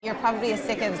You're probably as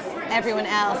sick as everyone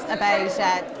else about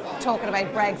talking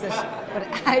about Brexit, but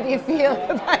how do you feel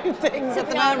about things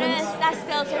at the moment? To be honest, I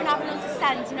still don't have an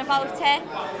understanding about it.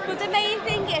 But the main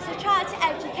thing is I try to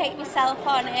educate myself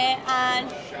on it and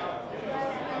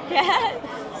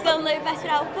still no better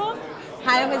outcome.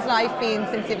 How has life been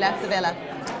since you've left the villa?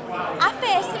 At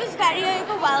first it was very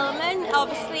overwhelming.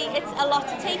 Obviously it's a lot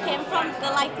to take in from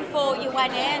the life before you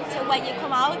went in to when you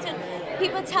come out, and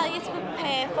people tell you to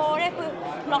prepare for it, but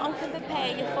nothing can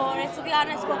prepare you for it, to be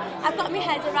honest. But I've got my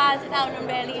head around it now and I'm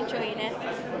really enjoying it.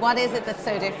 What is it that's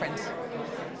so different?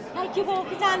 Like you're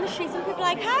walking down the street and people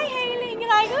are like, "Hi Hayley," and you're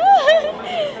like, "Oh!"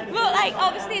 But like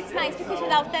obviously it's nice because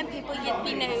without them people you'd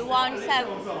be no one,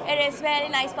 so it is really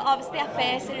nice. But obviously at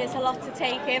first it is a lot to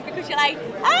take in because you're like,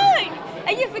 "Oh!"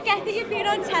 and you forget that you've been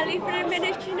on telly for a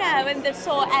minute, you know, and they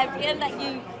saw everything that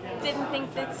you didn't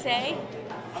think they'd see.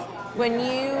 When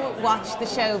you watch the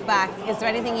show back, is there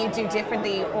anything you do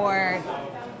differently or?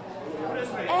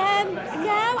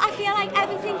 No, I feel like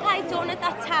everything I'd done at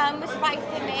that time was right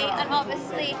for me, and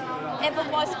obviously if it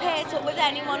was paired up with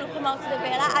anyone who come out to the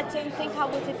villa, I don't think I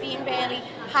would have been really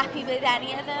happy with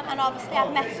any of them, and obviously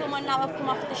I've met someone now, I've come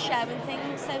off the show and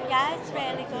things, so yeah, it's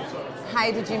really good.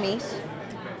 How did you meet?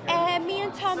 Me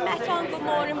and Tom met on Good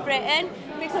Morning Britain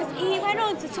because he went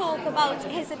on to talk about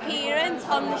his appearance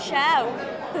on the show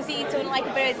because he'd done like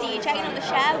a bit of DJing on the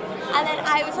show, and then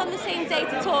I was on the same day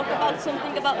to talk about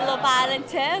something about Love Island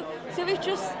too, so we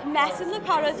just met in the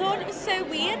corridor and it was so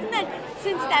weird, and then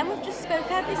since then we've just spoke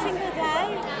every single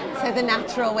day. So the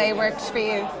natural way works for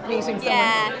you, meeting someone?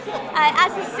 Yeah,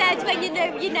 as I said, when you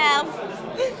know, you know.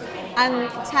 And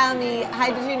tell me,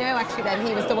 how did you know actually then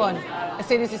he was the one, as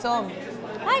soon as you saw him?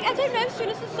 Like, I don't know, as soon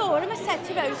as I saw him, I said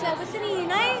to Rosie, wasn't he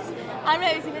nice? And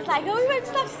Rosie was like, "Oh, we won't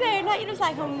stop saying that." And I was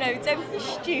like, "Oh no, don't be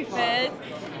stupid."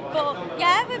 But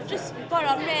yeah, we've just got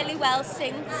on really well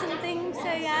since and things,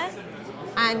 so yeah.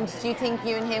 And do you think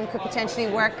you and him could potentially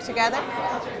work together?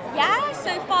 Yeah,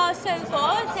 so far so good.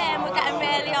 We're getting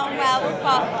really on well. We've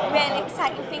got really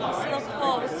exciting things to look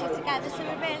forward to together, so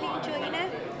we're really enjoying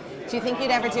it. Do you think you'd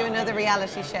ever do another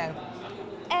reality show?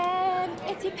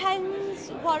 It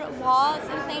depends what it was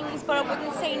and things, but I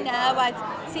wouldn't say no. I'd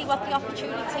see what the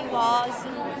opportunity was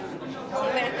and see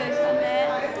where it goes from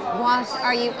there. What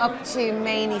are you up to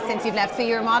mainly since you've left? So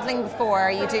you were modelling before,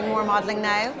 are you doing more modelling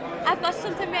now? I've got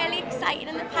something really exciting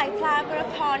in the pipeline, but I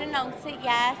can't announce it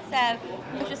yet, so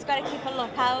we've just got to keep a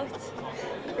lookout.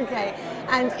 Okay,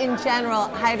 and in general,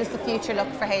 how does the future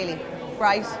look for Hayley?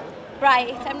 Bright?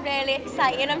 Bright, I'm really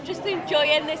excited. I'm just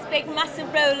enjoying this big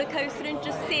massive roller coaster and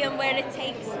just seeing where it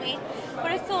takes me.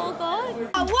 But it's all good.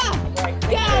 Oh, what?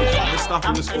 Yeah! The stuff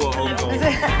in the school at home.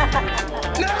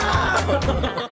 No!